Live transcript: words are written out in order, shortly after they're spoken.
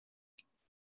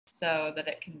so that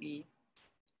it can be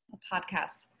a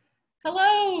podcast.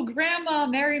 Hello, Grandma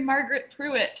Mary Margaret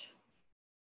Pruitt.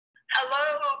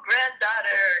 Hello,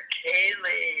 granddaughter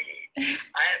Kaeley.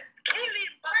 I'm Kaeley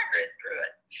Margaret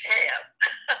Pruitt.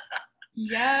 Ham.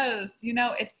 Yes,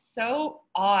 it's so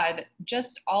odd.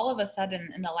 Just all of a sudden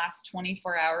in the last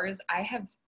 24 hours, I have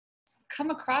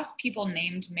come across people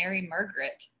named Mary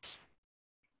Margaret.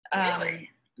 Really?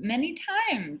 Many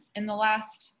times in the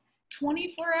last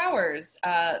 24 hours.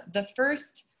 The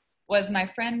first was my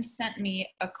friend sent me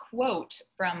a quote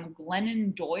from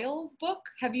Glennon Doyle's book.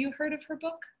 Have you heard of her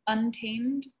book,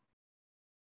 Untamed?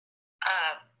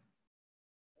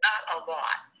 Not a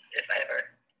lot, if ever.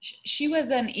 She was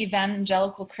an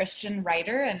evangelical Christian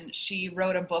writer, and she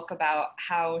wrote a book about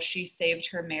how she saved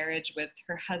her marriage with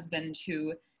her husband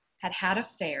who had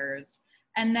affairs.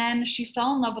 And then she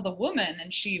fell in love with a woman,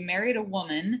 and she married a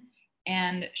woman,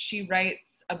 and she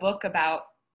writes a book about,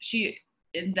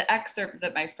 in the excerpt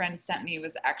that my friend sent me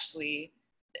was actually,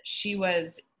 she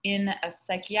was in a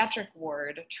psychiatric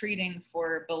ward treating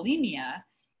for bulimia,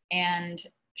 and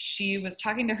she was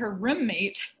talking to her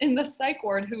roommate in the psych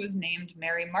ward who was named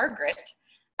Mary Margaret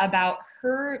about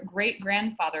her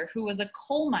great-grandfather who was a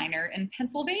coal miner in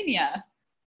Pennsylvania.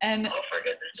 And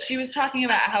she was talking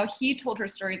about how he told her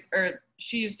stories, or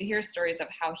she used to hear stories of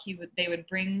how they would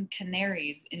bring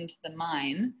canaries into the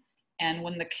mine. And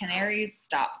when the canaries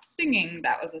stopped singing,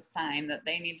 that was a sign that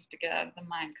they needed to get out of the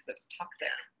mine because it was toxic.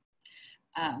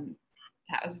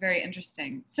 That was very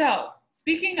interesting. So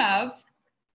speaking of,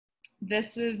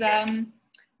 this is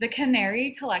the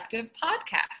Canary Collective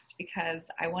podcast, because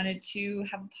I wanted to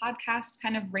have a podcast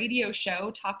kind of radio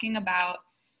show talking about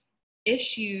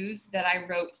issues that I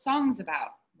wrote songs about,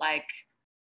 like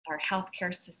our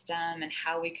healthcare system and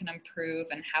how we can improve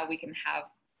and how we can have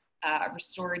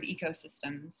restored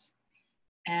ecosystems.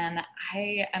 And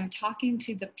I am talking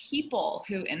to the people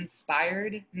who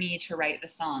inspired me to write the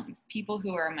songs, people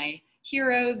who are my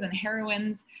heroes and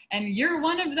heroines, and you're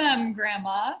one of them,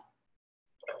 Grandma.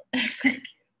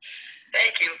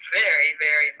 Thank you very,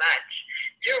 very much.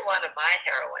 You're one of my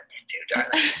heroines too,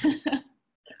 darling.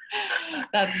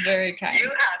 That's very kind. You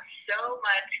have so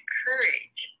much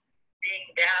courage being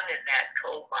down in that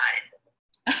coal mine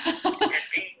and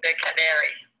being the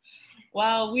canary.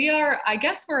 Well, I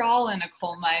guess we're all in a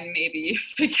coal mine, maybe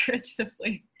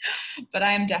figuratively, but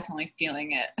I'm definitely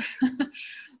feeling it.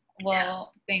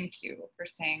 Well, Thank you for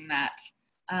saying that.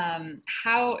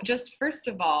 First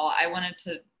of all, I wanted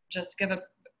to just give a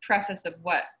preface of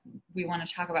what we want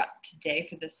to talk about today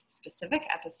for this specific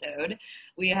episode.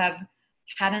 We have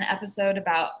had an episode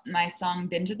about my song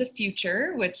Been to the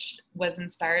Future, which was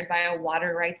inspired by a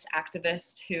water rights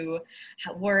activist who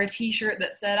wore a t-shirt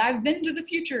that said, "I've been to the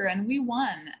future and we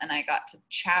won." And I got to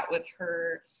chat with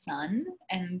her son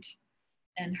and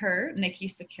her, Nikki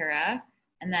Sakura.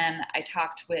 And then I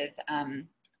talked with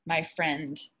my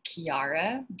friend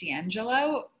Chiara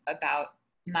D'Angelo about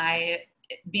my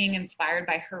being inspired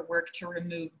by her work to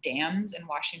remove dams in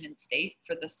Washington State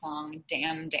for the song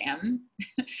Dam Dam.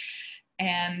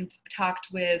 And talked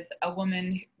with a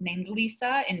woman named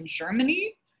Lisa in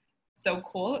Germany. So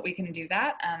cool that we can do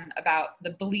that, about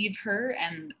the Believe Her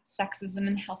and sexism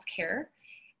in healthcare.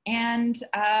 And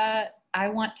I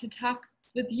want to talk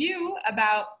with you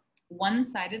about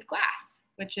One-Sided Glass,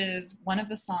 which is one of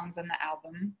the songs on the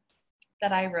album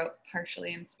that I wrote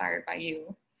partially inspired by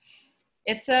you.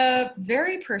 It's a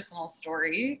very personal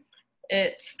story.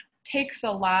 It takes a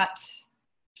lot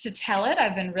to tell it.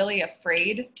 I've been really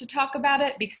afraid to talk about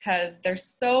it because there's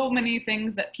so many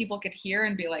things that people could hear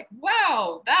and be like,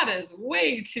 wow, that is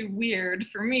way too weird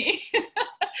for me.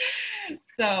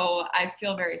 So I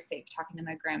feel very safe talking to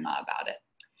my grandma about it.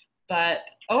 But,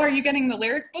 are you getting the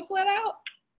lyric booklet out?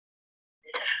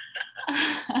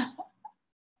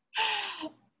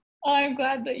 I'm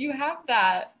glad that you have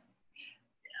that.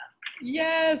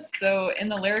 Yes. So in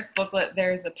the lyric booklet,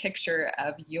 there's a picture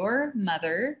of your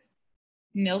mother,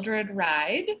 Mildred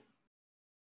Ride.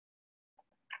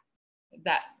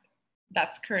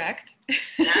 That's correct.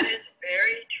 That is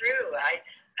very true. I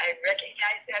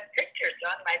recognize that picture. It's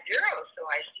on my bureau, so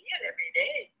I see it every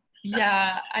day.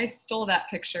 Yeah, I stole that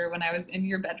picture when I was in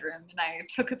your bedroom, and I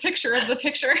took a picture of the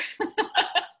picture.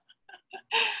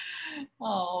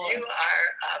 Oh. You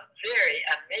are a very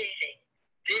amazing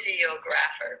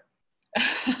videographer.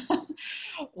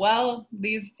 Well,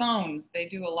 these phones, they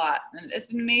do a lot. And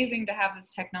it's amazing to have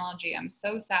this technology. I'm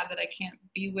so sad that I can't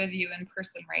be with you in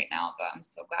person right now, but I'm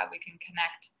so glad we can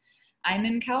connect. I'm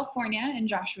in California in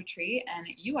Joshua Tree, and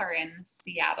you are in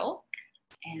Seattle.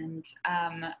 And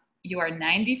you are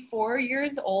 94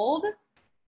 years old.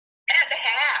 And a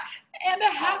half. And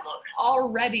a half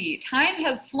already. Time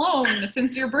has flown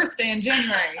since your birthday in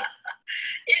January.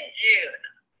 In June.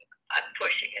 I'm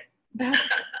pushing it. That's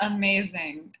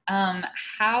amazing.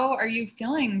 How are you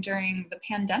feeling during the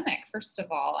pandemic, first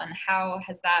of all, and how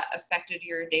has that affected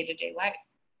your day-to-day life?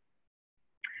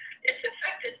 It's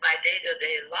affected my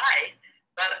day-to-day life,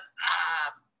 but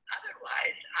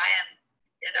otherwise I am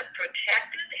in a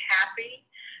protected, happy,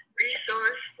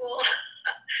 resourceful,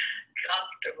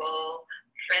 comfortable,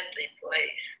 friendly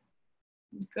place.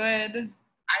 Good.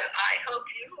 I hope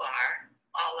you are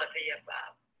all of the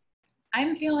above.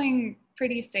 I'm feeling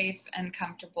pretty safe and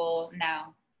comfortable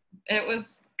now. It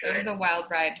was a wild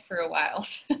ride for a while.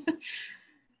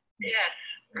 Yes,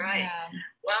 right. Yeah.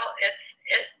 Well,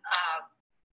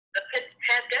 the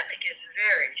pandemic is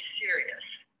very serious.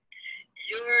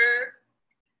 Your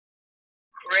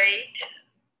great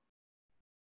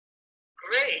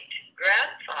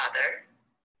grandfather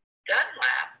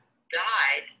Dunlap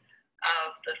died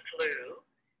of the flu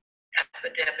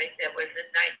epidemic that was in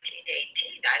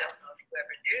 1918. I don't know if you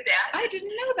ever knew that. I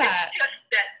didn't know that. It's just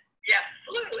that, yeah,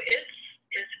 flu is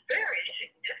very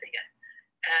significant,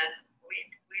 and we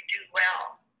do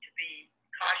well to be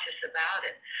cautious about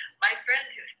it. My friend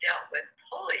who's dealt with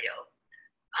polio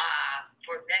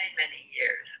for many, many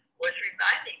years was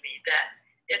reminding me that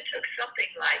it took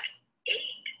something like 8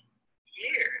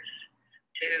 years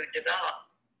to develop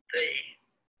the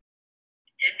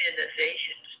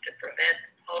immunizations to prevent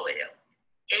polio.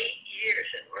 8 years,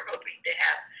 and we're hoping to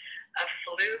have a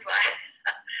flu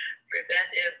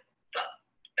preventive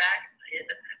back in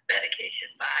the medication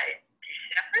by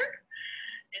December.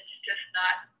 It's just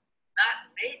not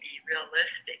maybe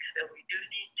realistic, so we do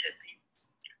need to be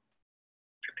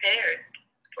prepared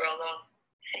for a long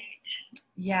siege.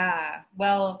 Yeah,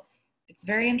 well, it's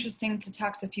very interesting to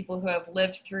talk to people who have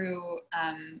lived through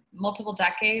multiple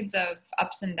decades of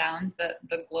ups and downs that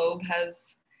the globe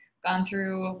has gone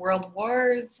through, world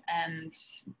wars and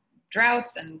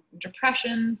droughts and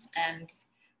depressions and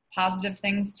positive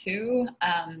things too.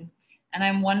 And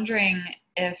I'm wondering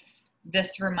if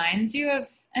this reminds you of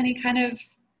any kind of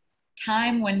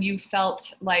time when you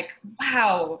felt like,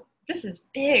 wow, this is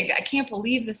big. I can't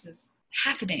believe this is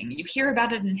happening. You hear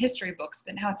about it in history books,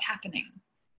 but now it's happening.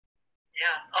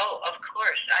 Yeah. Oh, of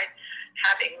course.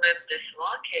 Having lived this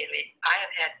long, Kaeley, I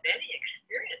have had many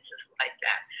experiences like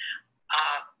that.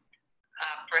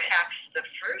 Perhaps the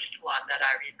first one that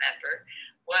I remember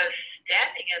was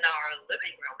standing in our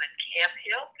living room in Camp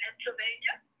Hill,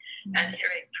 Pennsylvania, and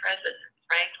hearing President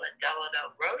Franklin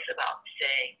Delano Roosevelt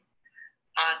saying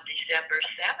on December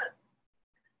 7th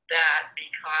that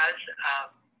because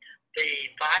of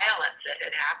the violence that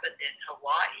had happened in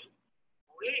Hawaii,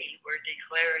 we were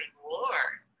declaring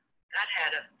war. That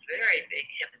had a very big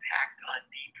impact on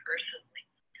me personally.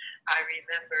 I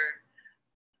remember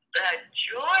the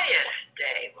joyous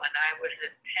day when I was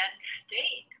at Penn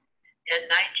State in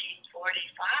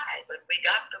 1945 when we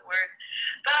got the word,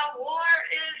 the war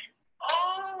is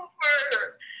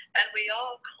over, and we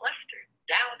all clustered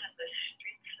down in the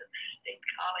streets of State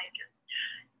College and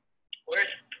were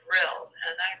thrilled.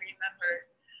 And I remember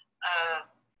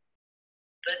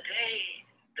the day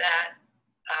that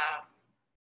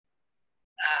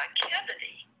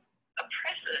Kennedy, a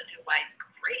president whom I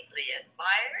greatly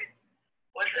admired,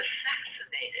 was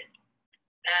assassinated.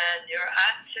 And your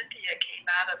Aunt Cynthia came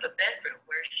out of the bedroom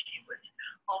where she was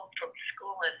home from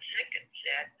school and sick and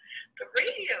said, the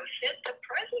radio said the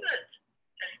president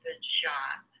has been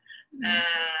shot. Mm-hmm.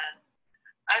 And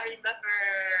I remember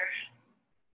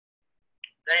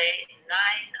the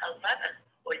 9/11.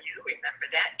 Well, you remember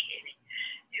that, Kaeley.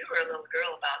 You were a little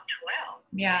girl about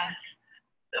 12. Yeah. Yes.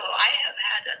 So I have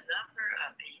had a number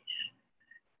of these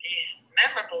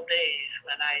memorable days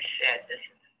when I said this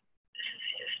is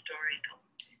historical.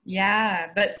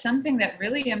 Yeah, but something that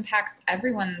really impacts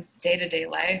everyone's day-to-day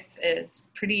life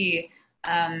is pretty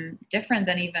different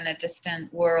than even a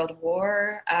distant world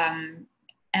war. And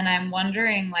I'm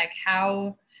wondering, like,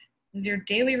 how does your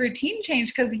daily routine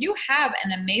change? Because you have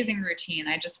an amazing routine.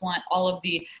 I just want all of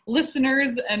the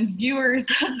listeners and viewers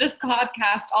of this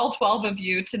podcast, all 12 of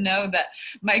you, to know that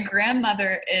my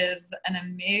grandmother is an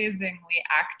amazingly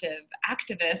active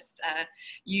activist.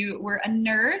 You were a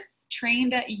nurse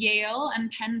trained at Yale and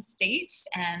Penn State,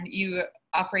 and you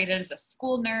operated as a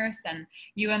school nurse, and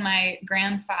you and my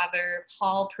grandfather,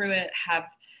 Paul Pruitt, have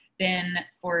been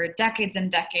for decades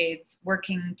and decades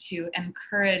working to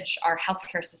encourage our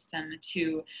healthcare system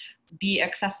to be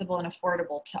accessible and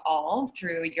affordable to all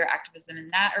through your activism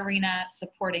in that arena,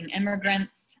 supporting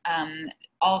immigrants,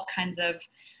 all kinds of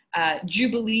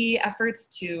Jubilee efforts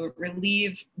to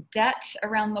relieve debt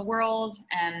around the world.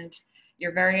 And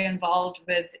You're very involved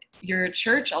with your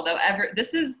church, although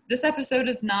this episode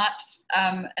is not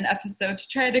an episode to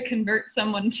try to convert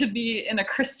someone to be in a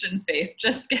Christian faith,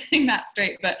 just getting that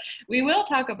straight. But we will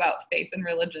talk about faith and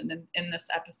religion in this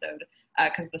episode,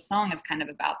 because the song is kind of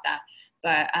about that.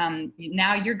 But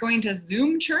now you're going to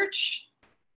Zoom church?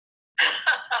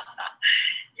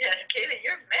 Yes, Kaeley,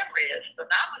 your memory is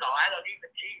phenomenal. I don't even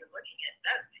see you looking at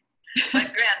notes. But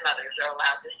grandmothers are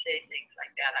allowed to say things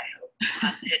like that, I hope,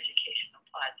 on educational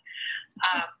plots.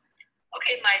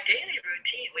 Okay, my daily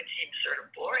routine, which seems sort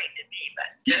of boring to me, but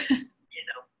just,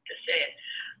 to say it.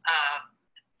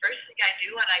 First thing I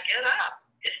do when I get up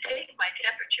is take my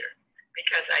temperature,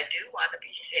 because I do want to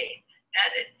be safe.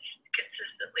 And it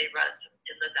consistently runs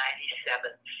in the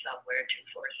 97, somewhere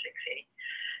 2468.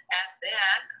 And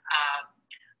then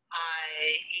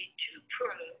I eat 2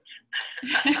 prunes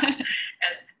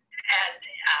and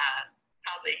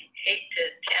probably 8 to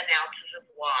 10 ounces of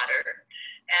water.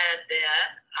 And then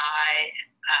I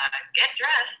get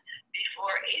dressed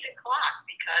before 8 o'clock,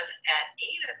 because at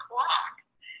 8 o'clock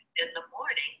in the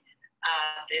morning,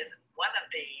 one of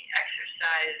the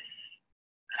exercise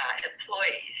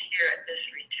employees here at this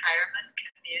retirement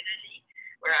community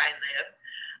where I live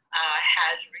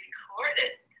has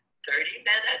recorded 30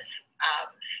 minutes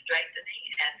of strengthening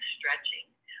and stretching,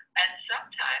 and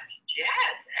sometimes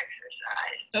jazz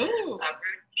exercise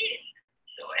routines.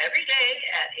 So every day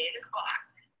at 8 o'clock,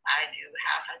 I do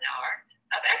half an hour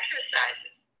of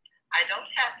exercises. I don't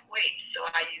have weights, so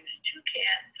I use 2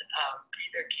 cans of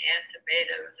either canned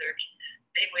tomatoes, or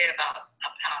they weigh about a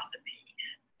pound apiece.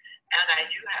 And I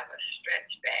do have a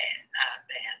stretch band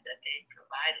that they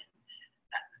provided,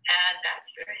 and that's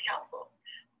very helpful.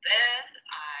 Then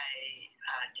I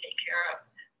take care of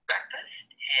breakfast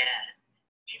and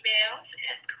emails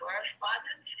and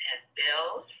correspondence and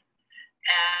bills,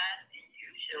 and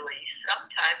usually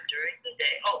sometime during the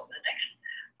day. The next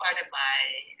part of my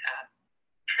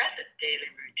present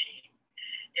daily routine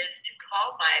is to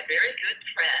call my very good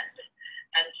friend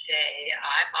and say,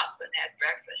 I'm up and had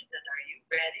breakfast, and are you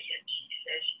ready? And she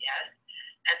says yes.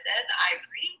 And then I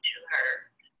read to her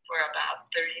for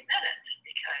about 30 minutes,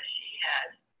 because she has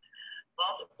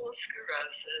multiple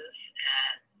sclerosis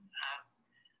and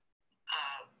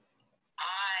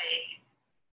eye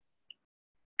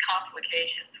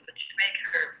complications, which make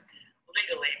her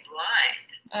legally blind.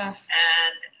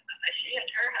 And she and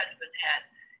her husband had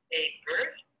a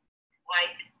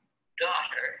birth-white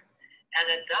daughter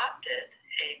and adopted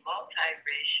a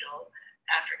multiracial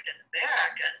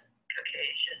African-American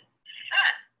Caucasian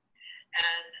son.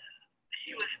 And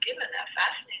he was given a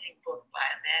fascinating book by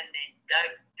a man named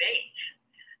Doug Bates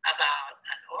about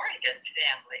an Oregon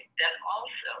family that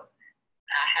also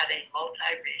had a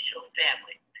multiracial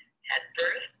family, had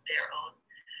birthed their own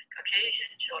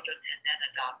Caucasian children and then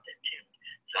adopted 2.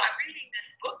 So I'm reading this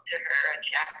book to her a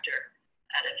chapter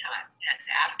at a time. And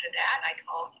after that, I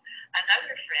called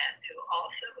another friend who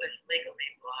also is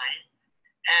legally blind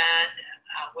and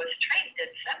was trained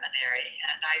in seminary.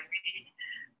 And I read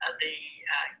the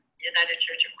United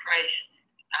Church of Christ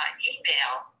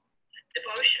email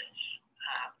devotions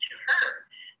to her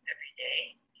every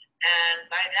day. And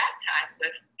by that time,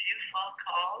 with a few phone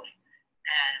calls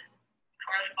and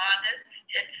correspondence,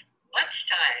 it's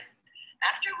lunchtime,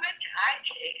 after which I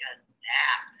take a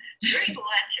nap. During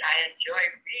lunch, I enjoy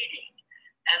reading,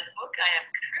 and the book I am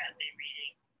currently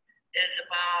reading is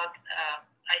about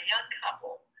a young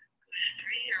couple whose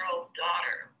 3-year-old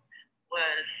daughter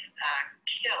was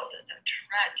killed in a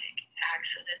tragic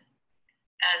accident.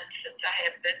 And since I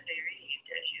have been bereaved,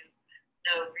 as you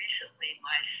know, recently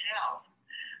myself,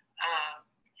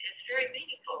 it's very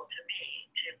meaningful to me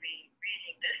to be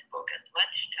reading this book at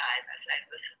lunchtime as I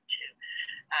listen to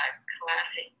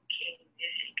classic King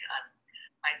music on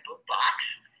my book box,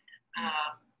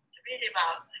 to read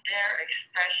about their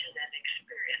expression and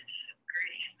experience of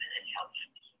grief, and it helps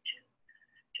me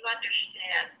to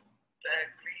understand the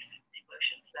grief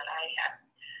emotions that I have.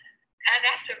 And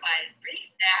after my brief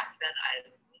nap, then I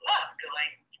love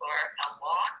going for a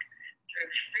walk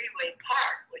through Freeway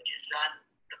Park, which is on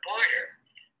the border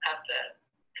of the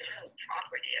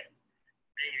property of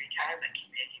the retirement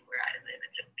community where I live.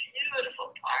 It's a beautiful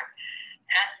park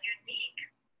and unique,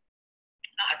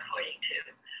 according to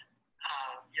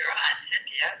your Aunt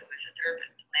Cynthia, who is an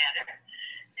urban planner,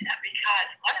 because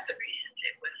one of the reasons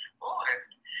it was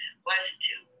formed was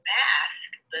to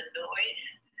mask the noise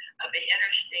of the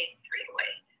interstate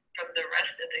freeway from the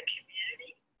rest of the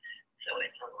community. So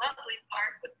it's a lovely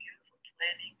park with beautiful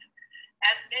plantings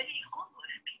and many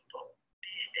homeless people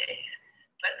these days.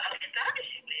 But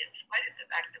astonishingly, in spite of the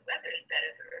fact the weather is better,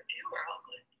 there are fewer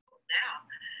homeless people now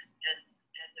than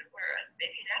there were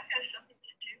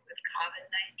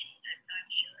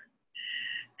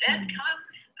Then comes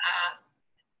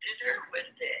dinner with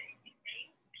the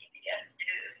PBS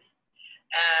News.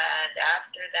 And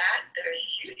after that, there's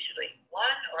usually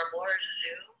one or more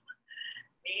Zoom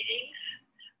meetings.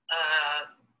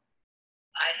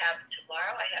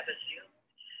 Tomorrow I have a Zoom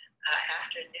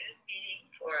afternoon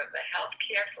meeting for the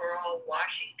Healthcare for All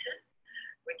Washington,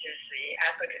 which is the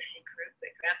advocacy group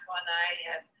that Grandpa and I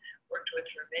have worked with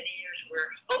for many years.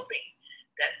 We're hoping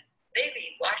that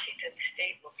maybe Washington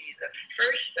State will be the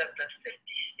first of the 50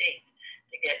 states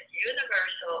to get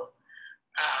universal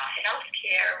health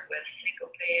care with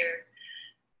single-payer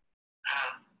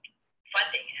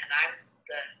funding, and I'm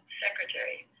the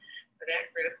secretary for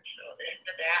that group. So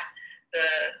into that,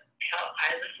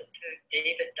 I listened to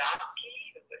David Domke,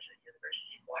 who was at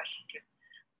University of Washington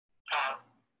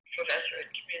professor in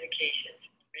communications,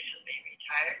 recently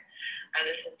retired. I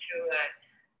listened to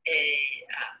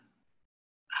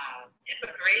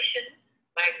immigration,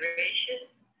 migration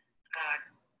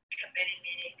committee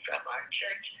meeting from our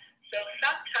church. So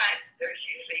sometimes there's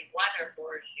usually one or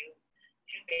more Zoom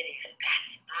meetings, and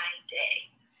that's my day.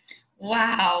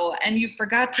 Wow. And you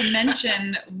forgot to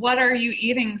mention, what are you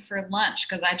eating for lunch?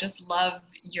 Because I just love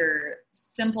your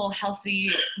simple,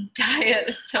 healthy diet.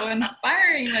 It's so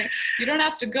inspiring. Like, you don't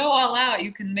have to go all out.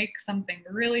 You can make something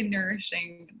really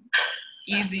nourishing,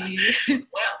 easy.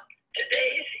 Well,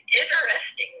 today's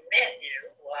interesting menu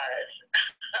was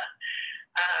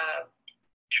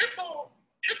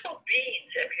triple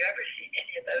beans. Have you ever seen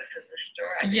any of those in the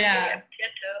store? I think they have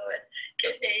pinto and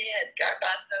kidney and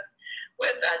garbanzo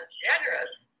with a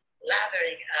generous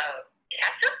lathering of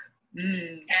ketchup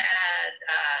and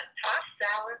tossed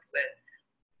salad with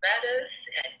lettuce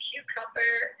and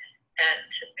cucumber and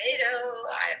tomato.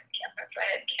 I can't remember if I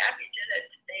had cabbage in it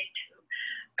today too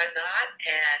or not,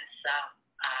 and some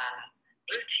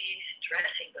blue cheese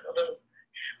dressing with a little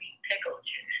sweet pickle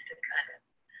juice to kind of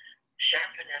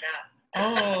sharpen it up.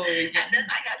 Oh, yeah. And then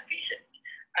I got a piece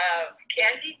of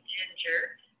candied ginger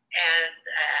and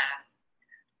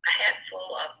a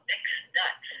handful of mixed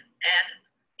nuts and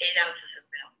 8 ounces of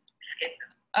milk, skim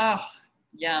milk. Oh,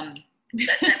 yum. Does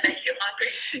that make you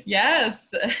hungry?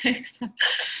 Yes.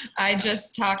 I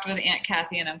just talked with Aunt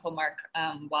Kathy and Uncle Mark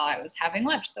while I was having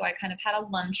lunch, so I kind of had a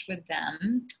lunch with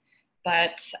them.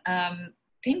 But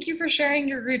thank you for sharing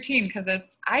your routine, because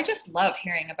I just love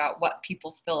hearing about what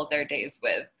people fill their days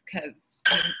with, because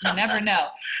you never know.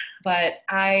 But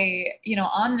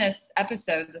on this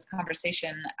episode, this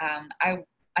conversation,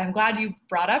 I'm glad you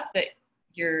brought up that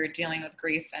you're dealing with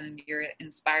grief and you're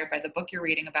inspired by the book you're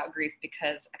reading about grief,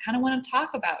 because I kind of want to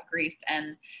talk about grief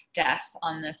and death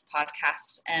on this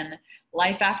podcast and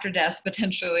life after death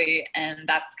potentially. And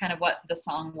that's kind of what the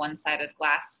song One-Sided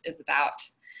Glass is about.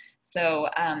 So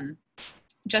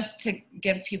just to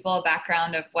give people a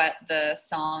background of what the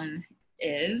song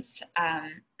is,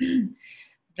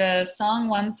 the song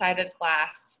One-Sided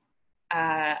Glass,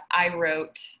 I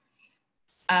wrote.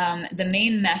 The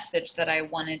main message that I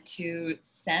wanted to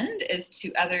send is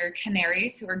to other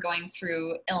Canaries who are going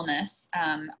through illness,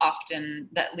 often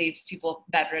that leaves people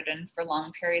bedridden for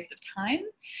long periods of time,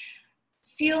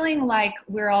 feeling like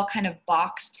we're all kind of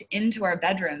boxed into our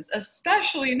bedrooms,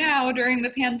 especially now during the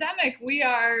pandemic. We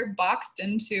are boxed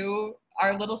into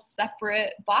our little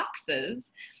separate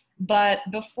boxes. But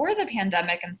before the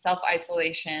pandemic and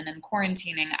self-isolation and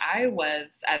quarantining, I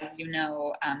was, as you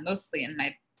know, mostly in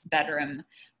my bedroom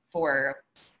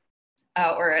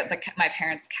my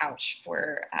parents' couch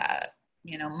for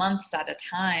months at a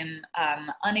time,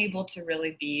 unable to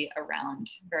really be around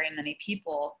very many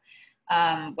people,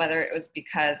 whether it was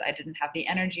because I didn't have the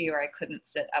energy, or I couldn't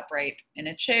sit upright in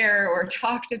a chair or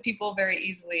talk to people very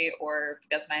easily, or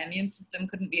because my immune system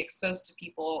couldn't be exposed to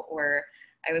people, or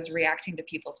I was reacting to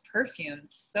people's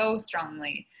perfumes so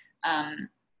strongly.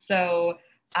 So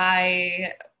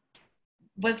I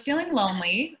was feeling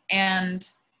lonely, and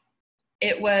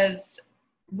it was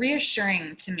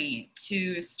reassuring to me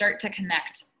to start to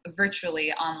connect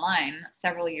virtually online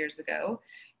several years ago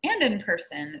and in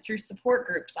person through support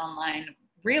groups online,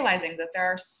 realizing that there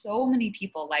are so many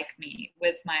people like me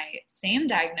with my same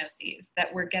diagnoses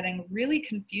that were getting really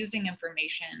confusing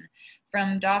information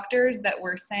from doctors that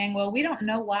were saying, well, we don't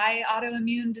know why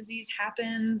autoimmune disease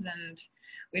happens, and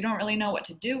we don't really know what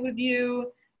to do with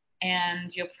you,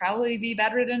 and you'll probably be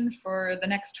bedridden for the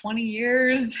next 20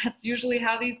 years. That's usually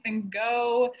how these things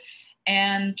go.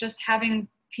 And just having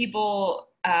people,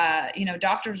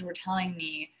 doctors were telling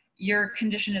me, your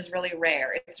condition is really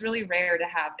rare. It's really rare to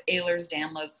have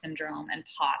Ehlers-Danlos syndrome and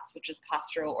POTS, which is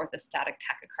postural orthostatic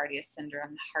tachycardia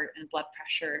syndrome, heart and blood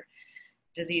pressure.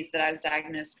 disease that I was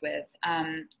diagnosed with.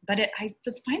 But I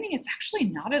was finding it's actually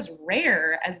not as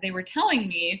rare as they were telling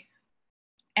me.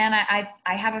 And I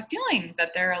have a feeling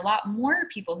that there are a lot more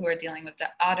people who are dealing with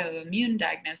autoimmune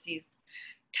diagnoses,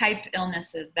 type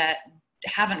illnesses, that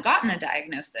haven't gotten a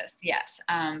diagnosis yet,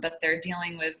 but they're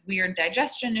dealing with weird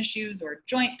digestion issues or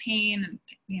joint pain,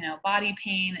 body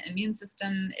pain, immune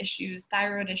system issues,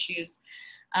 thyroid issues,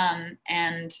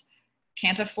 and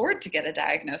can't afford to get a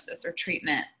diagnosis or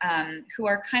treatment, who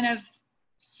are kind of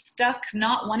stuck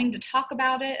not wanting to talk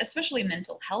about it, especially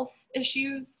mental health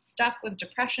issues, stuck with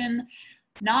depression,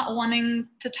 not wanting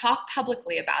to talk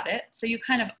publicly about it. So you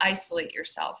kind of isolate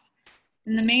yourself.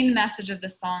 And the main message of the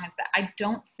song is that I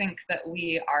don't think that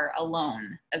we are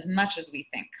alone as much as we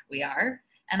think we are.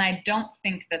 And I don't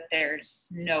think that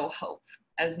there's no hope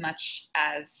as much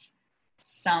as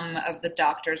some of the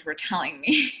doctors were telling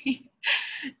me.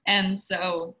 And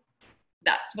so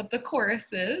that's what the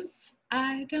chorus is.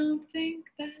 I don't think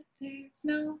that there's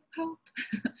no hope.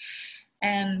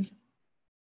 And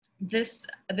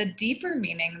the deeper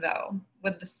meaning, though,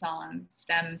 with the song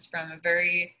stems from a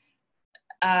very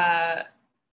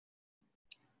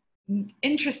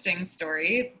interesting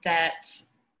story that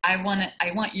I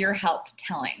want your help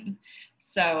telling.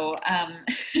 So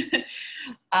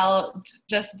I'll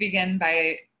just begin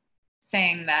by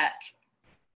saying that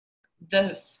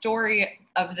the story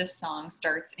of this song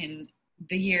starts in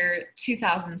the year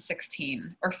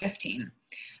 2016 or 15,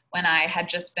 when I had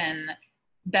just been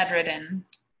bedridden,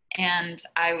 and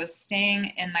I was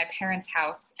staying in my parents'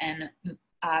 house, and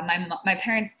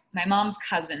my mom's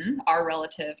cousin, our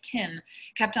relative, Tim,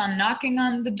 kept on knocking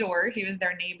on the door. He was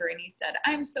their neighbor, and he said,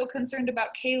 "I'm so concerned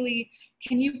about Kaeley.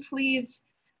 Can you please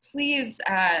see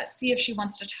if she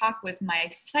wants to talk with my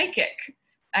psychic?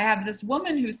 I have this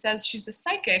woman who says she's a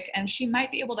psychic, and she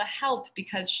might be able to help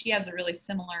because she has a really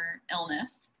similar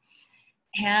illness."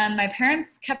 And my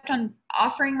parents kept on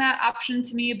offering that option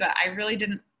to me, but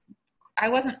I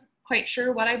wasn't quite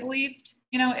sure what I believed.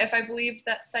 If I believed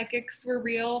that psychics were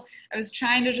real. I was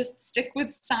trying to just stick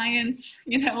with science,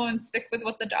 and stick with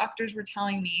what the doctors were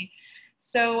telling me.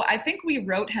 So I think we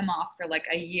wrote him off for like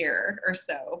a year or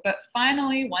so. But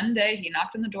finally, one day he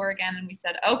knocked on the door again, and we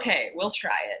said, okay, we'll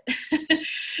try it.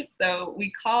 So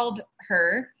we called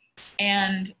her,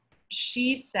 and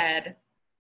she said,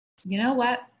 "You know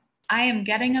what? I am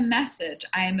getting a message.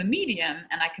 I am a medium,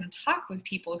 and I can talk with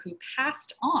people who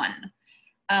passed on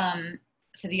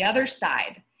to the other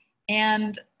side.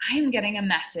 And I'm getting a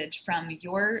message from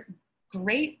your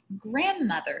great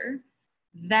grandmother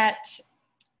that,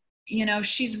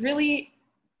 she's really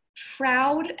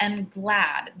proud and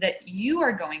glad that you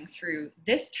are going through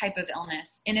this type of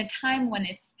illness in a time when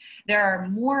there are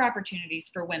more opportunities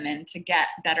for women to get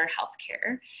better health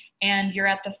care. And you're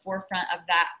at the forefront of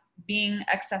that being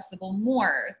accessible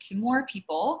more to more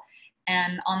people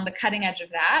and on the cutting edge of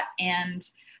that. And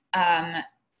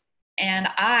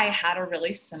I had a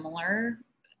really similar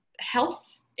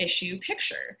health issue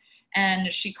picture.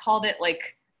 And she called it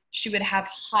like she would have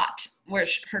hot, where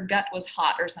her gut was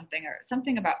hot or something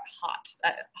about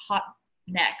hot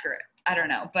neck, or I don't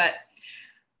know. But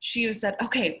she said,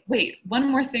 okay, wait,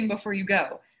 one more thing before you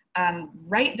go.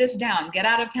 Write this down, get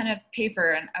out a pen and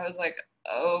paper. And I was like,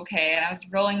 okay. And I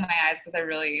was rolling my eyes because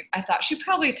I thought she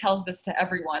probably tells this to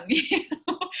everyone.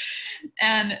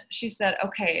 And she said,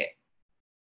 okay,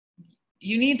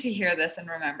 you need to hear this and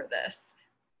remember this.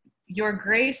 Your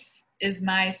grace is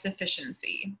my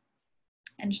sufficiency.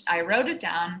 And I wrote it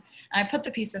down, and I put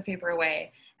the piece of paper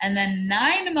away. And then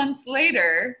 9 months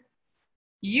later,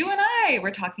 you and I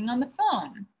were talking on the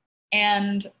phone.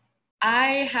 And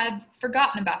I had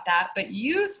forgotten about that, but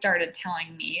you started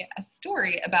telling me a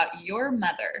story about your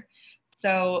mother.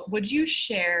 So would you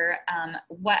share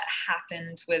what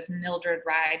happened with Mildred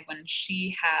Ride when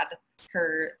she had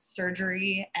her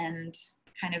surgery and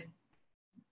kind of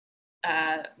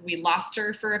we lost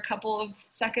her for a couple of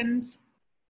seconds?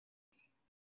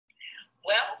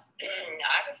 Well,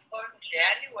 I was born in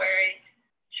January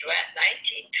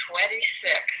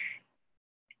 1926.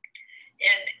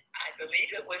 And I believe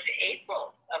it was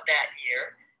April of that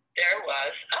year, there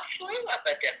was a flu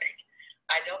epidemic.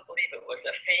 I don't believe it was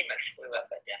a famous flu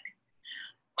epidemic.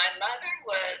 My mother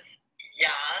was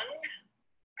young.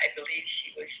 I believe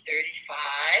she was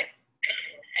 35.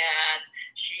 And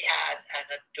she had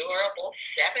an adorable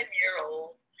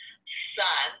 7-year-old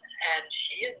son. And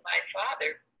she and my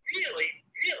father really,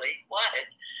 really wanted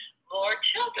more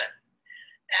children.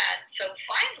 And so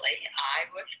finally,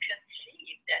 I was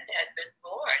conceived and had been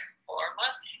born 4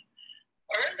 months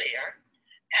earlier,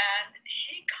 and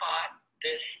she caught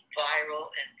this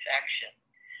viral infection.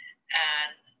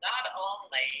 And not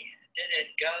only did it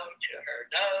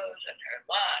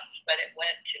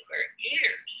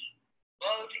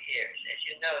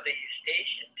you know, the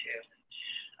eustachian tubes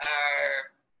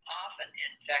are often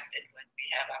infected when we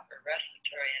have upper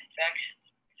respiratory infections.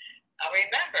 Now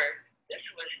remember, this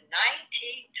was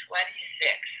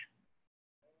 1926.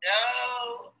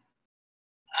 No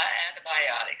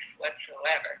antibiotics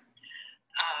whatsoever.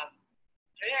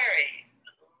 Very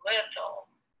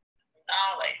little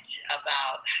knowledge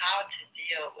about how to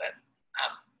deal with a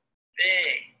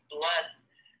big blood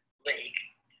leak.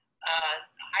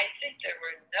 I think there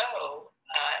were no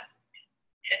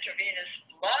intravenous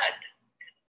blood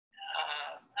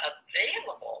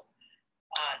available.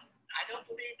 I don't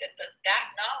believe that that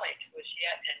knowledge was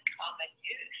yet in common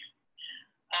use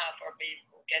for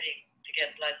people to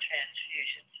get blood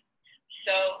transfusions.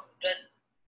 So the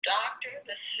doctor,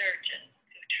 the surgeon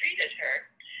who treated her,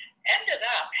 ended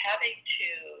up having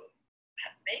to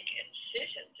make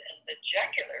incisions in the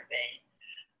jugular vein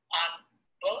on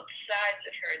both sides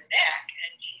of her neck,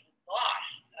 and she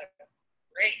lost a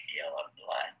great deal of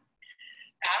blood.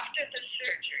 After the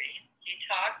surgery, he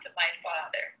talked to my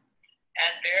father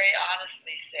and very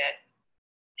honestly said,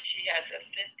 she has a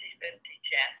 50-50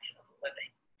 chance of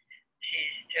living.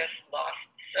 She's just lost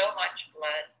so much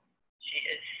blood. She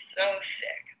is so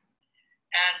sick.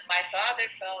 And my father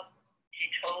felt,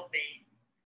 he told me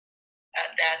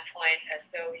at that point, as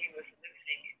though he was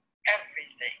losing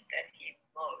everything that he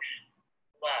most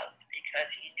loved,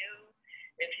 because he knew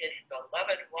if his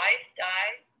beloved wife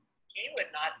died, he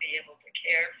would not be able to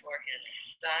care for his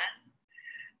son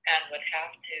and would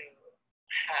have to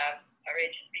have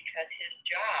arrangements because his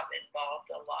job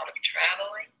involved a lot of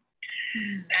traveling.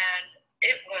 And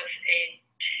it was a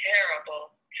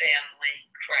terrible family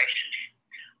crisis.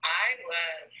 I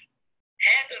was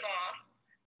handed off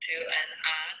to an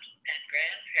aunt and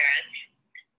grandparents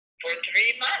for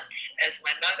 3 months as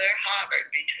my mother hovered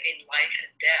between life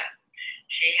and death.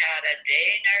 She had a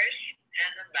day nurse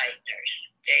and a night nurse,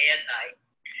 day and night.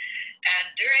 And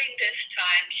during this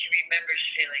time, she remembers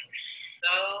feeling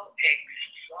so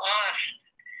exhausted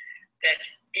that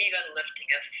even lifting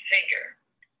a finger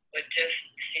would just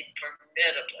seem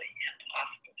formidably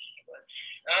impossible. She was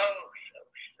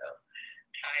so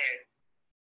tired.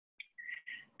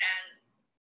 And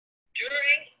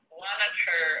during one of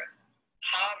her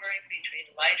hovering between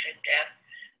life and death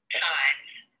times,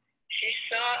 she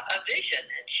saw a vision,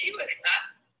 and she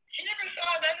never saw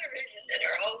another vision in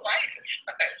her whole life, as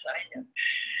far as I know.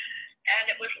 And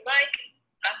it was like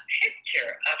a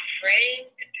picture, a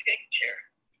framed picture.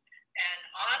 And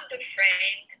on the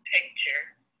framed picture,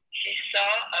 she saw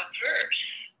a verse.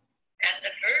 And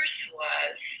the verse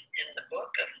was in the book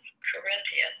of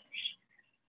Corinthians,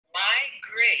 my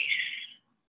grace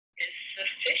is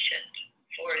sufficient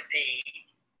for thee,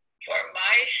 for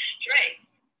my strength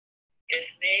is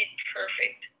made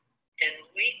perfect in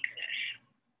weakness.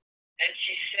 And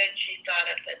she said she thought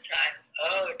at the time,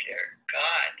 oh dear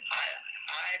God,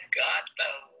 I've got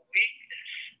the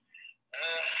weakness.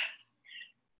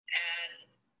 And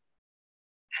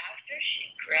after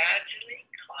she gradually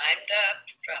climbed up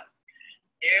from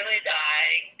nearly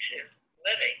dying to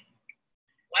living,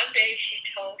 one day she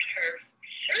told her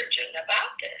surgeon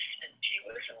about this, and she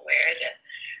was aware that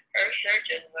her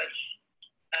surgeon was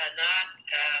not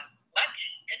much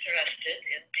interested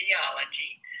in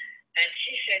theology, and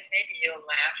she said, maybe you'll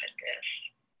laugh at this.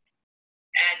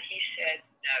 And he said,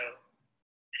 no,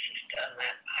 Mrs.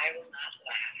 Dunlap, I will not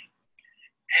laugh.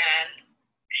 And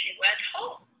she went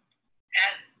home,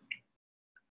 and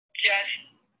just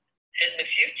in the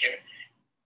future,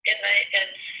 in the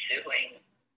ensuing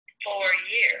 4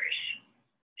 years,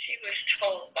 she was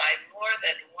told by more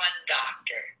than one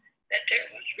doctor that there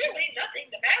was really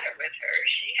nothing the matter with her.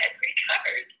 She had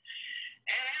recovered,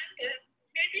 and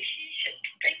maybe she should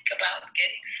think about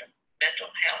getting some mental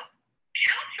health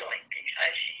counseling,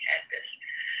 because she had this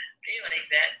feeling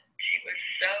that she was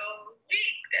so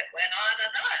weak that went on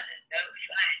and no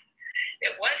sign.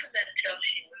 It wasn't until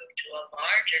she moved to a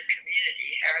larger community,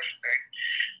 Harrisburg,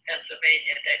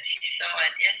 Pennsylvania, that she saw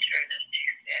an internist who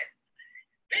said,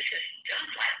 Mrs.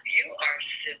 Dunlap, you are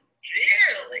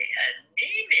severely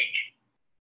anemic.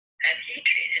 And he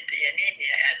treated the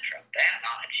anemia, and from then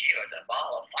on, she was a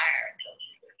ball of fire until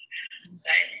she was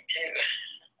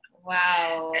 92.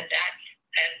 Wow. And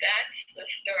that's the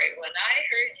story. When I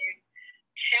heard you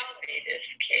tell me this,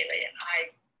 Kaeley,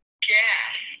 I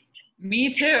gasped.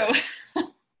 Me too.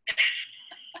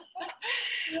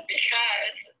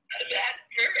 Because that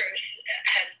verse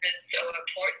has been so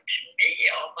important to me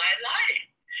all my life,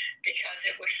 because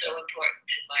it was so important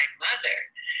to my mother.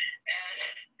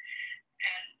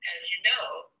 And as you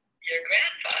know, your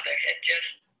grandfather had just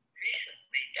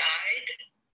recently died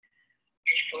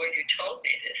before before you told me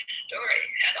this story,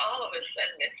 and all of a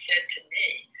sudden it said to me,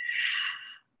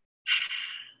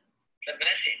 the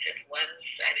message in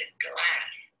one-sided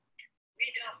glass. We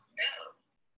don't know.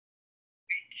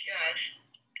 We just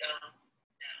don't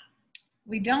know.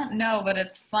 We don't know, but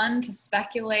it's fun to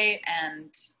speculate and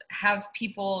have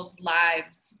people's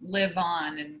lives live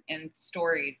on in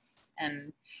stories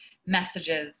and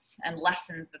messages and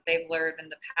lessons that they've learned in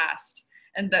the past.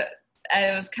 And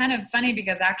it was kind of funny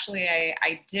because actually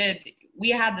we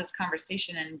had this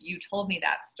conversation and you told me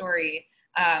that story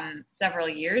several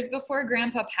years before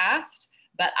Grandpa passed,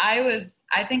 but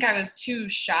I think I was too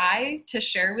shy to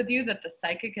share with you that the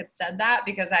psychic had said that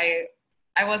because I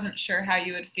wasn't sure how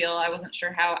you would feel. I wasn't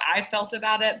sure how I felt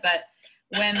about it, but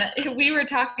when we were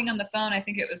talking on the phone, I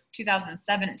think it was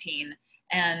 2017,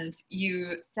 and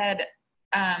you said,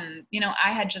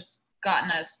 I had just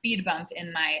gotten a speed bump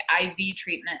in my IV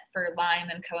treatment for Lyme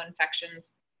and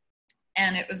co-infections,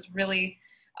 and it was really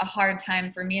a hard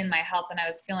time for me in my health, and I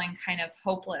was feeling kind of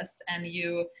hopeless. And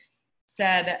you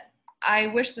said, I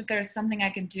wish that there's something I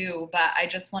could do, but I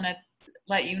just want to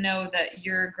let you know that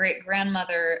your great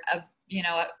grandmother, a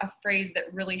phrase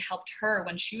that really helped her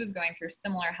when she was going through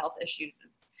similar health issues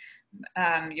is,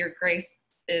 your grace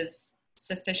is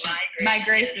sufficient. My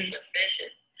grace is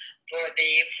sufficient for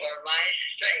thee, for my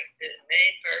strength is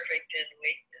made perfect in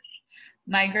weakness.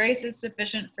 My grace is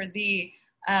sufficient for thee.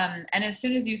 And as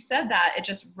soon as you said that, it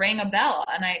just rang a bell.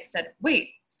 And I said, wait,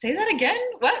 say that again?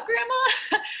 What,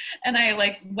 Grandma? And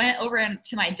I went over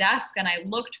to my desk and I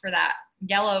looked for that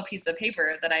yellow piece of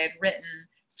paper that I had written,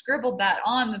 scribbled that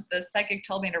on that the psychic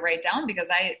told me to write down because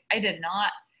I did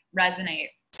not resonate.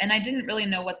 And I didn't really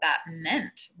know what that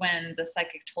meant when the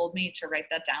psychic told me to write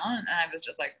that down. And I was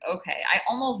just like, okay, I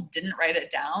almost didn't write it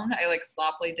down. I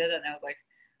sloppily did it. And I was like,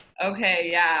 okay,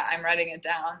 yeah, I'm writing it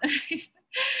down.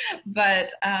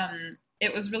 But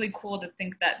it was really cool to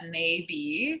think that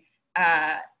maybe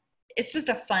it's just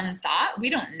a fun thought. We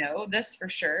don't know this for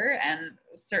sure. And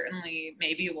certainly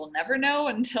maybe we'll never know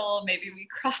until maybe we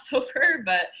cross over.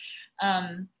 But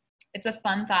it's a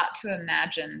fun thought to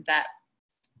imagine that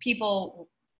people,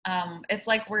 it's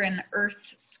like we're in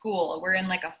Earth school. We're in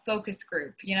a focus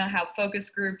group. You know how focus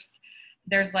groups,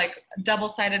 there's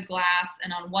double-sided glass,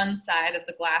 and on one side of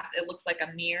the glass, it looks like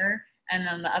a mirror. And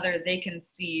on the other, they can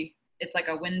see, it's like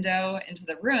a window into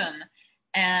the room.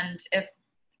 And if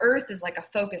Earth is like a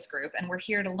focus group, and we're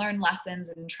here to learn lessons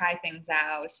and try things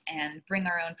out and bring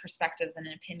our own perspectives and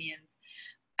opinions.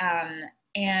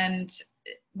 And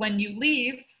when you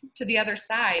leave to the other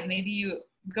side, maybe you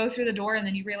go through the door and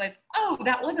then you realize, oh,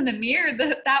 that wasn't a mirror.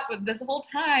 That was this whole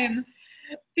time.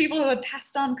 People who had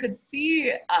passed on could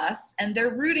see us, and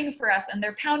they're rooting for us, and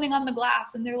they're pounding on the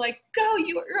glass, and they're like, go,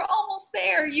 you're almost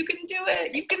there. You can do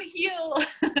it. You can heal.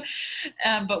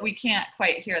 But we can't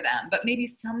quite hear them. But maybe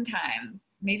sometimes,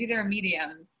 maybe there are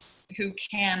mediums who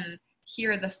can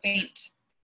hear the faint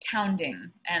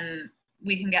pounding, and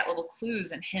we can get little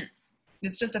clues and hints.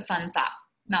 It's just a fun thought.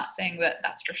 Not saying that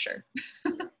that's for sure.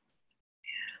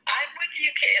 I'm with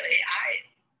you, Kaeley.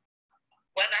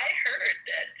 When I heard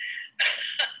that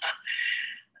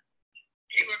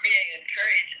you were being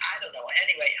encouraged, I don't know.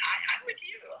 Anyway, I'm with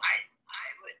you.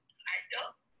 I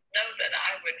don't know that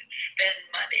I would spend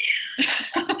money,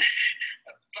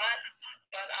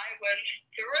 but I was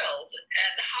thrilled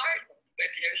and heartened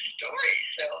with your story.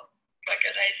 So what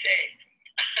can I say?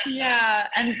 Yeah,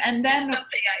 and then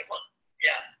something I want.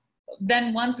 Yeah.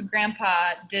 Then once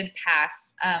Grandpa did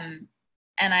pass,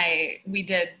 and we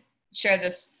did share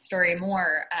this story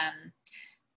more.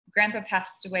 Grandpa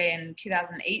passed away in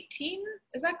 2018.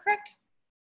 Is that correct?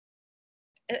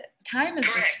 Time is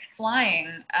just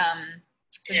flying.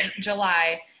 So yeah.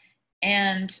 July,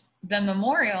 and the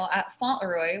memorial at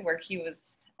Fauntleroy, where he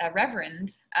was a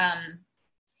reverend,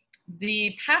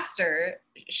 the pastor,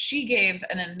 she gave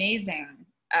an amazing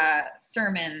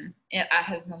sermon at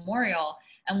his memorial.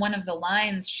 And one of the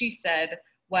lines she said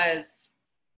was,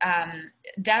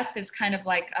 death is kind of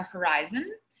like a horizon.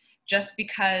 Just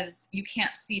because you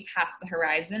can't see past the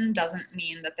horizon doesn't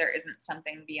mean that there isn't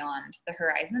something beyond the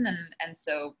horizon. And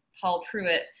so Paul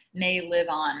Pruitt may live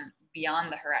on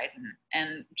beyond the horizon.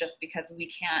 And just because we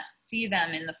can't see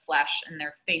them in the flesh and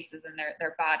their faces and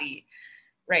their body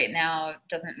right now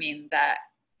doesn't mean that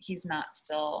he's not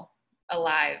still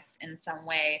alive in some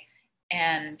way.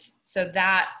 And so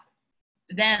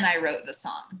then I wrote the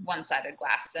song, One-Sided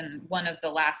Glass. And one of the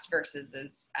last verses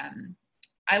is,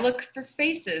 I look for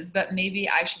faces, but maybe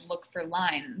I should look for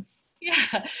lines.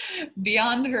 Yeah.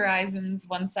 Beyond horizons,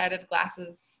 one-sided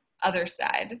glasses, other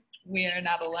side. We are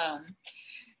not alone.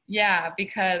 Yeah,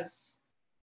 because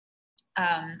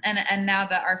And now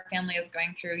that our family is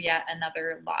going through yet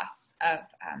another loss of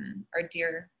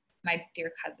my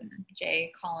dear cousin,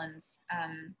 Jay Collins,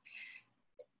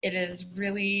 it is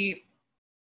really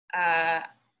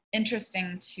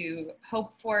interesting to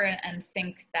hope for and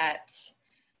think that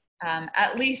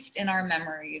at least in our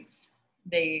memories,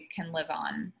 they can live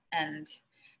on. And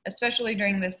especially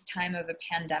during this time of a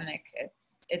pandemic,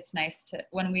 it's nice to,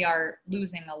 when we are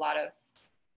losing a lot of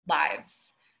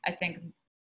lives, I think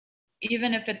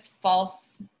even if it's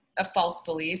a false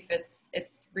belief,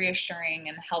 it's reassuring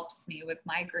and helps me with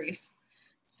my grief.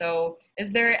 So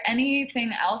is there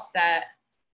anything else that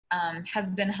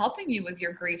has been helping you with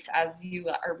your grief as you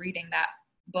are reading that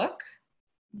book,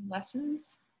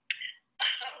 Lessons?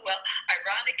 Well,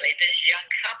 ironically, this young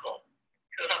couple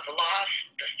who have lost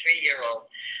the 3-year-old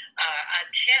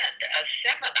attend a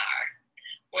seminar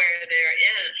where there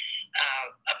is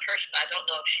a person, I don't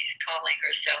know if she's calling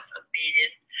herself a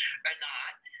medium or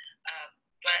not,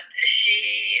 but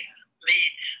she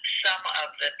leads some of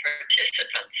the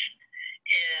participants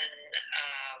in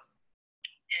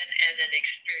an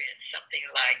experience, something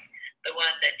like the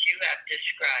one that you have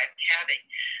described having.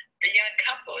 The young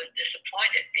couple is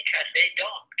disappointed because they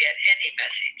don't get any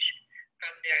message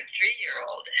from their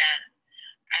 3-year-old,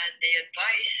 and the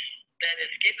advice that is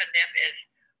given them is,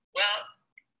 well,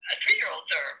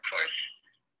 3-year-olds are, of course,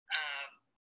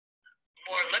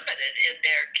 more limited in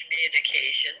their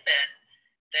communication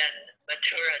than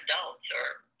mature adults,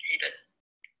 or even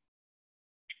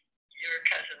your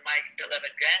cousin, my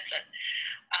beloved grandson.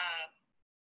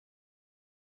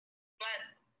 But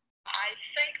I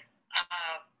think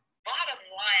bottom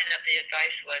line of the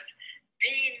advice was,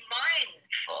 be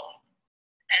mindful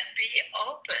and be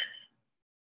open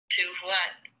to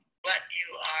what you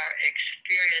are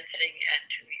experiencing and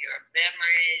to your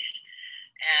memories,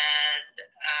 and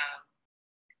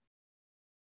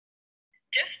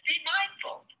just be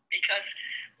mindful, because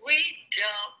we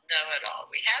don't know it all.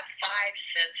 We have 5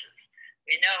 senses.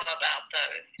 We know about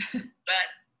those. But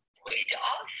we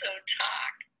also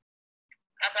talk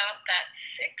about that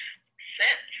 6th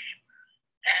sense.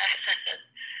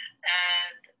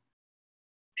 And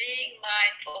being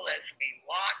mindful as we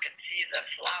walk and see the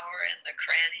flower in the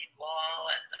crannied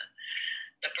wall and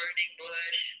the burning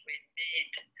bush we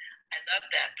meet. I love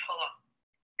that poem.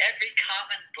 Every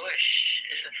common bush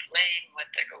is aflame with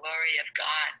the glory of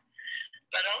God,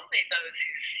 but only those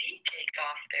who see take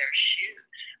off their shoes.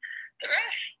 The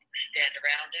rest stand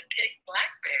around and pick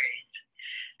blackberries.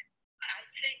 I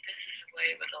think this is the way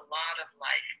with a lot of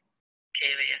life,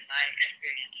 Kaeley, in my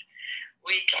experience.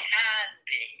 We can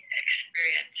be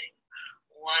experiencing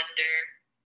wonder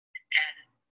and,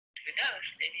 who knows,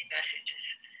 maybe messages,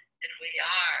 if we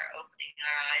are opening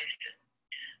our eyes and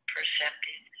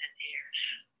perceptive and ears.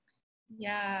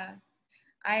 Yeah,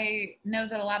 I know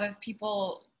that a lot of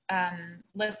people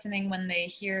listening, when they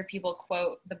hear people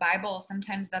quote the Bible,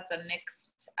 sometimes that's a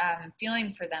mixed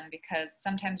feeling for them, because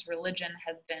sometimes religion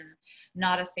has been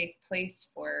not a safe place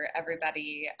for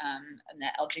everybody in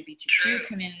the LGBTQ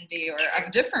community or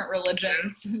of different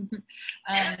religions.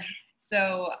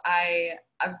 So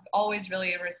I've always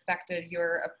really respected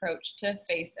your approach to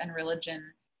faith and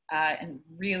religion, and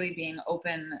really being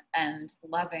open and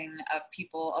loving of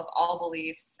people of all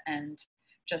beliefs, and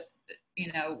just,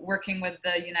 working with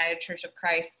the United Church of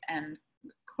Christ and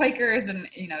Quakers and,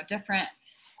 different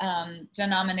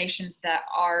denominations that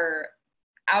are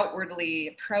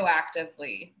outwardly,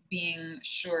 proactively being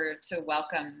sure to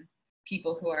welcome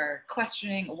people who are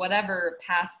questioning whatever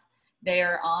path they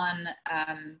are on,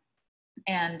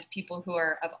 and people who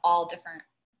are of all different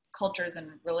cultures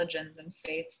and religions and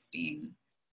faiths being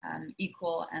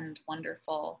equal and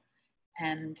wonderful.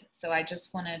 And so I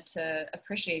just wanted to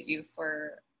appreciate you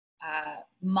for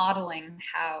modeling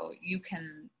how you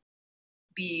can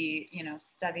be,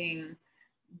 studying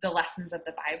the lessons of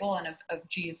the Bible and of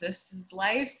Jesus's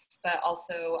life, but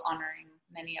also honoring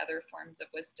many other forms of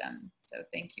wisdom. So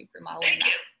thank you for modeling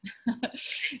that.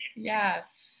 Yeah.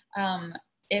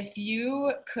 If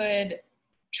you could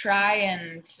try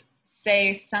and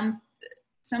say some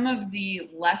of the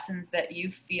lessons that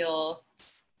you feel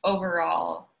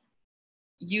overall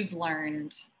you've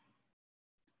learned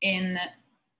in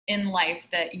life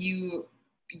that you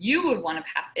would want to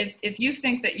pass, if you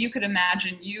think that you could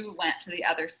imagine you went to the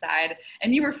other side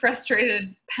and you were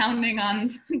frustrated, pounding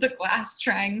on the glass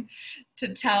trying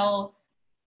to tell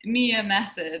me a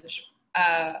message,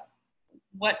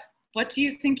 what do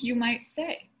you think you might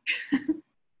say?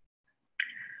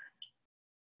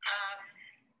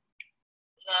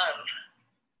 Love.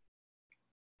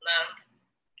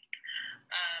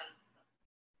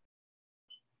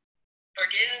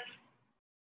 Forgive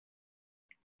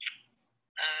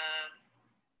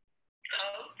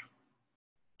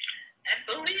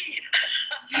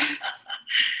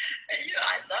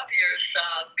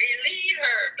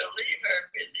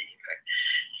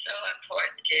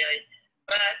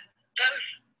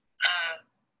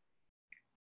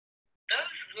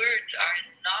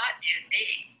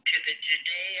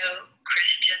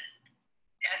Judeo-Christian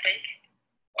ethic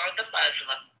or the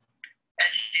Muslim,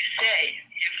 as you say,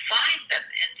 you find them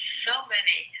in so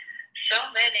many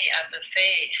of the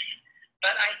faiths.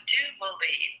 But I do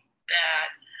believe that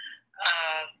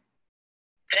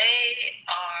they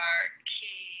are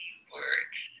key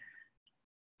words.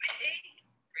 Hate,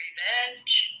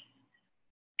 revenge,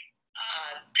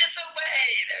 disaway.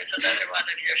 There's another one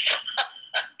of your songs.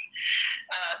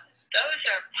 Those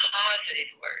are positive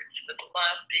words, with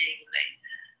love being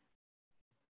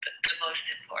the most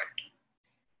important.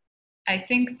 I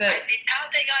think that I'd be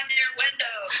pounding on your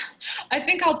window. I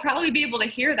think I'll probably be able to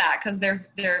hear that because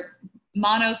they're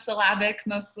monosyllabic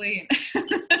mostly.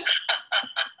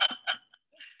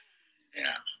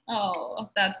 Yeah. Oh,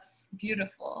 that's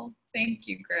beautiful. Thank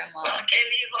you, Grandma. Well,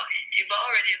 Kaeley, you've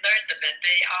already learned them, and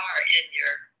they are in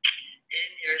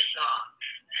your songs,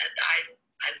 and I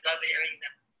love hearing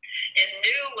them in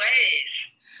new ways.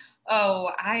 Oh,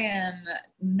 I am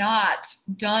not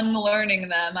done learning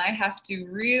them. I have to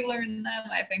relearn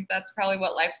them. I think that's probably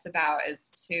what life's about,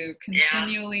 is to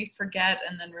continually forget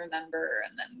and then remember,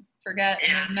 and then forget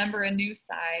and remember a new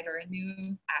side or a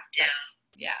new aspect.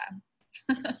 Yeah.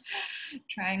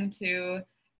 Trying to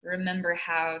remember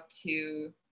how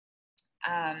to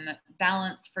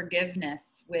balance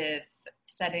forgiveness with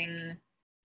setting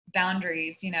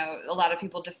boundaries. You know, a lot of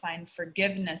people define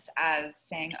forgiveness as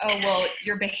saying, oh, well,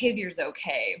 your behavior's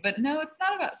okay. But no, it's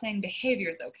not about saying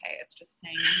behavior's okay. It's just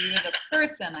saying you as a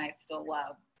person I still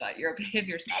love, but your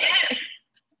behavior's not okay.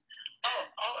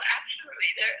 Oh, absolutely.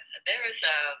 There's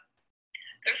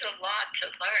a lot to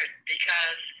learn,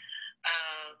 because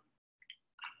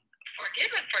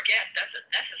forgive and forget doesn't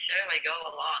necessarily go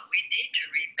along. We need to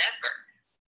remember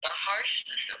the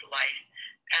harshness of life,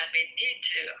 and we need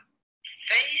to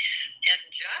face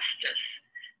injustice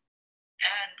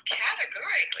and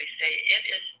categorically say it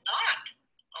is not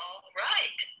all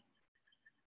right.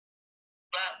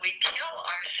 But we kill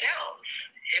ourselves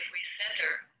if we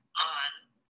center on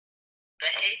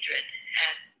the hatred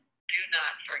and do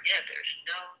not forgive. There's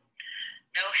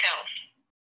no health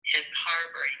in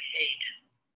harboring hate.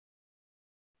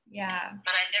 Yeah.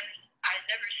 But I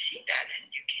never see that in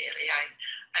you, Kaeley. I'm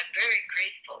very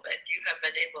grateful that you have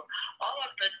been able, all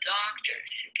of the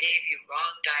doctors who gave you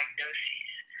wrong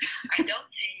diagnoses, I don't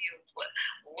see you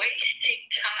wasting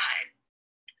time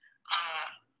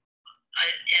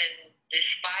in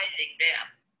despising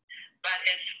them. But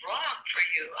it's wrong for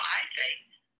you, I think,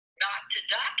 not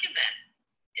to document.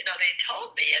 You know, they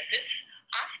told me at this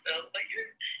hospital, but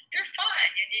you're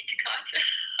fine. You need to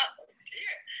contact. Oh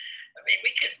dear. I mean,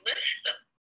 we could list them.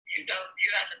 You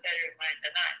have a better mind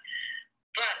than I.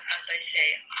 But as I say,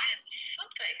 I am so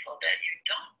thankful that you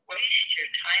don't waste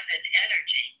your time and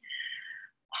energy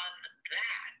on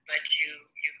that, but you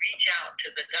reach out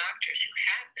to the doctors who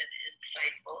have been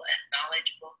insightful and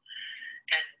knowledgeable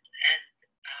and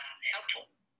helpful.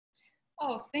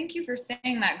 Oh, thank you for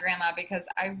saying that, Grandma, because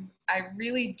I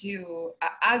really do.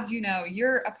 As you know,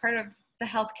 you're a part of the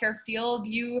healthcare field.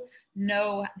 You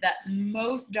know that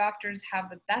most doctors have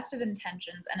the best of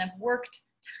intentions and have worked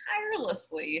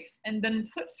tirelessly and been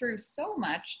put through so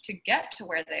much to get to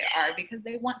where they are because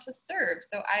they want to serve.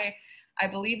 So I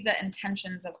believe that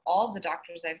intentions of all the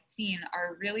doctors I've seen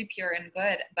are really pure and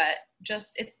good, but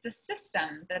just it's the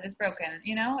system that is broken.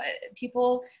 You know,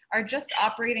 people are just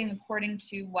operating according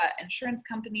to what insurance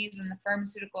companies and the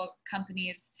pharmaceutical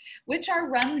companies, which are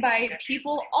run by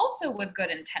people also with good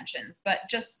intentions, but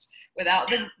just without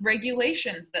the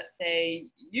regulations that say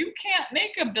you can't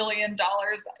make $1 billion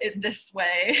this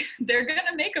way. They're going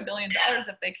to make $1 billion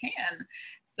if they can.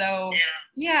 So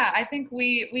yeah, I think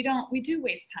we do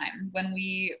waste time when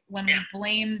we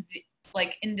blame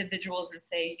like individuals and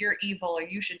say you're evil or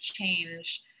you should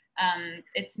change.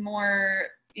 It's more,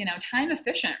 you know, time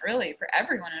efficient really for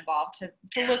everyone involved to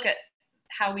look at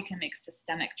how we can make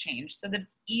systemic change so that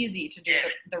it's easy to do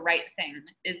the right thing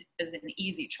is an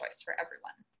easy choice for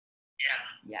everyone.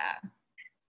 Yeah.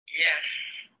 Yes.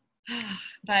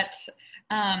 But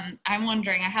I'm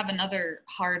wondering, I have another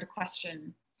hard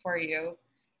question for you.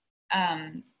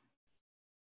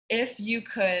 If you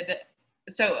could,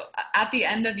 so at the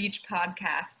end of each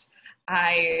podcast,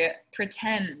 I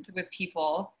pretend with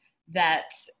people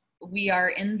that we are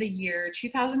in the year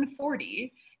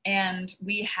 2040 and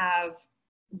we have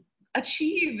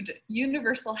achieved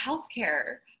universal health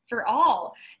care for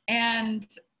all. And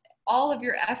all of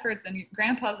your efforts and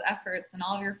Grandpa's efforts and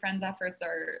all of your friends' efforts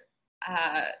are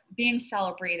being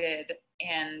celebrated,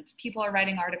 and people are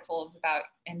writing articles about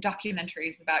and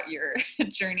documentaries about your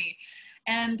journey.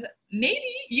 And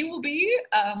maybe you will be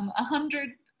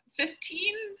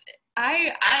 115.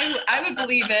 I would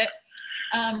believe it.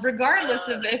 Regardless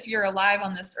of if you're alive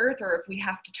on this earth or if we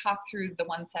have to talk through the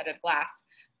one-sided glass,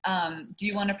 do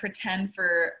you want to pretend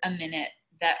for a minute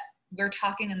that we're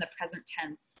talking in the present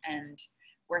tense and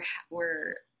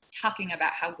we're talking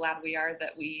about how glad we are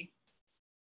that we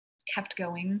kept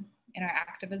going in our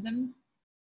activism?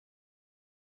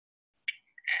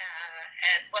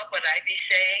 And what would I be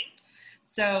saying?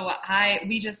 So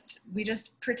we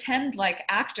just pretend like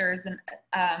actors and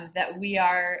that we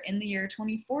are in the year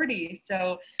 2040.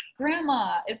 So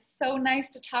Grandma, it's so nice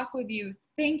to talk with you.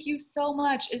 Thank you so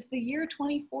much. It's the year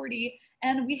 2040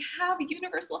 and we have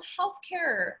universal health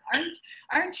care.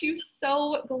 Aren't you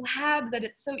so glad that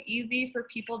it's so easy for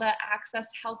people to access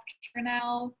health care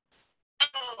now?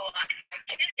 Oh, I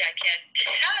can't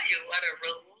tell you what a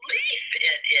relief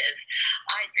it is.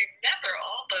 I remember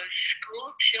all those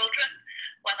school children.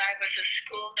 When I was a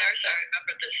school nurse, I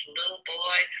remember this little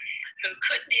boy who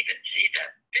couldn't even see the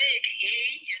big E,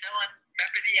 and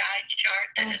remember the eye chart?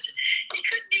 He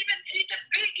couldn't even see the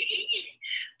big E.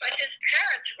 But his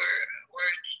parents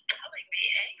were telling me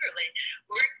angrily,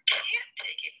 we can't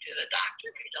take him to the doctor.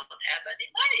 We don't have any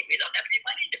money. We don't have any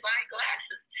money to buy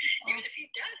glasses, even if he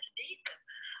does need them.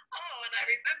 Oh, and I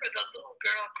remember the little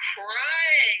girl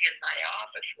crying in my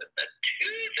office with the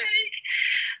toothache,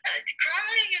 and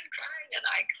crying, and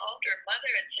I called her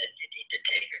mother and said, you need to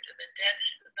take her to the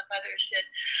dentist. And the mother said,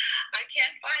 I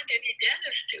can't find any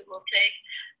dentist who will take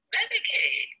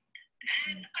Medicaid.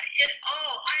 And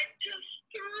I'm just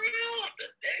thrilled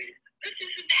that this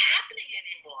isn't happening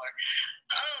anymore.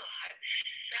 Oh, I'm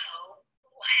so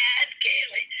glad,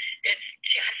 Kaeley. It's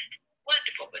just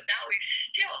wonderful. But now we've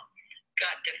still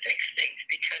got to fix things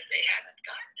because they haven't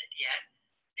gotten it yet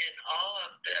in all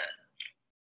of the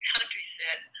countries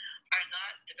that are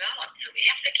not developed. So we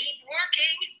have to keep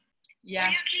working. Yes.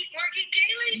 Will you keep working,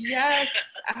 Kaeley? Yes,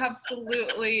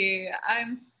 absolutely.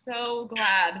 I'm so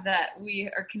glad that we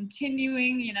are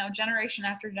continuing, generation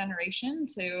after generation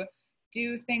to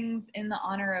do things in the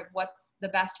honor of what's the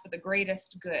best for the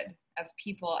greatest good of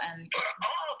people and for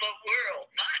all the world,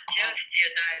 not just the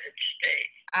United States.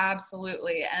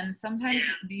 Absolutely. And sometimes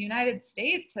the United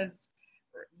States has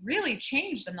really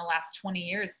changed in the last 20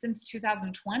 years. Since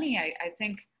 2020, I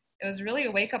think it was really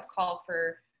a wake-up call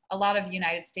for a lot of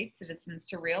United States citizens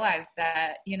to realize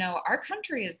that, our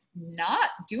country is not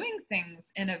doing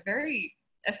things in a very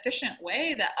efficient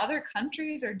way, that other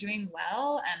countries are doing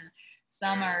well and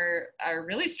some are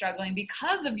really struggling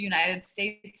because of United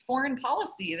States foreign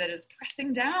policy that is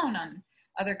pressing down on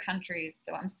other countries.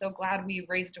 So I'm so glad we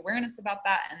raised awareness about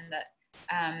that and that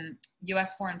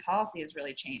U.S. foreign policy has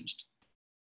really changed.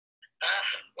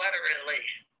 What a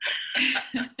relief.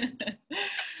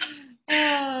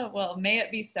 Well, may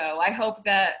it be so. I hope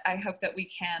that we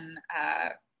can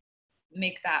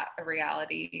make that a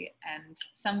reality. And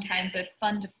sometimes it's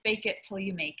fun to fake it till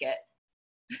you make it.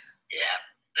 Yeah.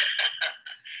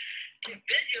 To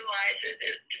visualize it,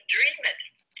 to dream it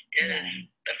is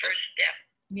the first step.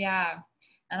 Yeah.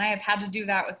 And I have had to do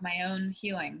that with my own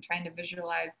healing, trying to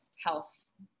visualize health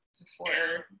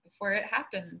before it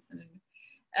happens.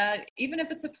 And even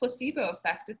if it's a placebo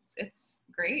effect, it's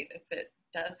great if it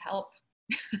does help.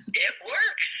 It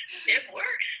works. It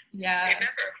works. Yeah.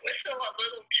 Remember, whistle a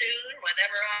little tune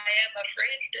whenever I am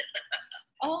afraid.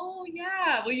 Oh,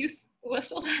 yeah. Will you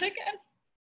whistle that again?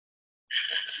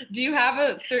 Do you have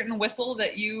a certain whistle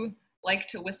that you like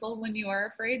to whistle when you are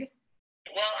afraid?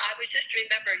 Well, I was just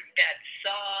remembering that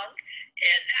song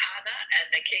in Anna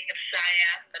and the King of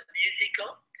Siam, the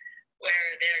musical, where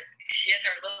she and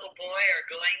her little boy are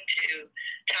going to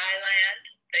Thailand.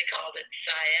 They called it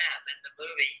Siam in the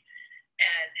movie.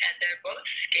 And they're both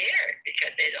scared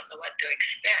because they don't know what to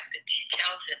expect. And she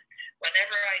tells him,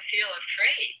 whenever I feel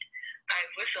afraid, I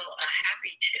whistle a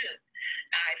happy tune.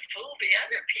 I fool the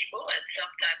other people, and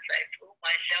sometimes I fool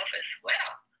myself as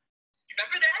well.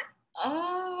 Remember that?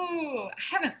 Oh, I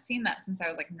haven't seen that since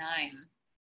I was like 9.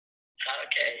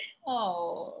 Okay.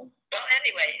 Oh. Well,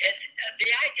 anyway, the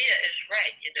idea is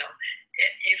right,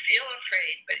 If you feel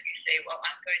afraid, but you say, well,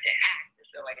 I'm going to act as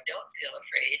though I don't feel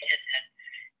afraid, and then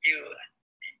you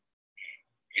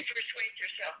persuade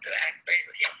yourself to act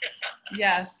bravely.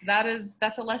 Yes,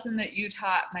 that's a lesson that you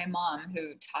taught my mom,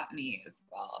 who taught me as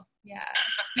well. Yeah.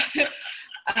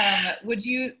 Would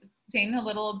you sing a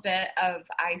little bit of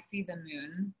I See the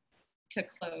Moon to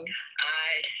close?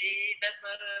 I see the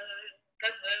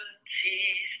moon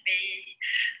sees me,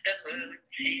 the moon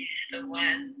sees the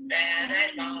one that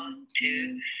I long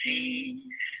to see.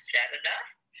 Is that enough?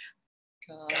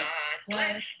 God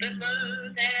bless the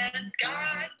moon and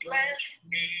God bless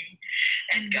me,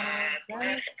 and God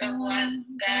bless the one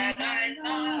that I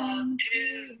long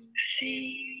to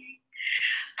see.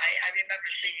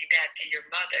 remember thinking back to your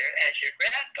mother as your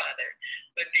grandfather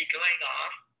would be going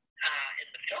off in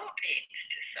the Philippines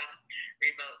to some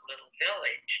remote little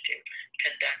village to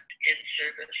conduct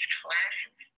in-service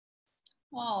classes.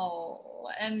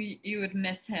 Oh, and you would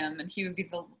miss him, and he would be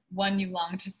the one you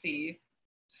long to see.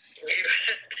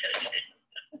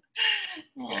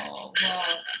 Oh,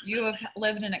 well, you have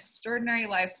lived an extraordinary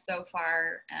life so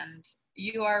far, and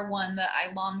you are one that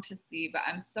I long to see, but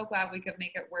I'm so glad we could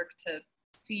make it work to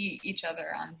see each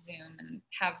other on Zoom and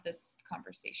have this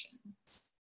conversation.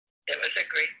 It was a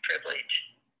great privilege.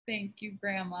 Thank you,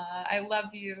 Grandma. I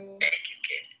love you. Thank you,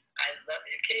 Kaeley. I love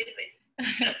you,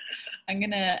 Kaeley. I'm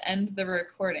going to end the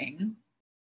recording.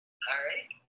 All right.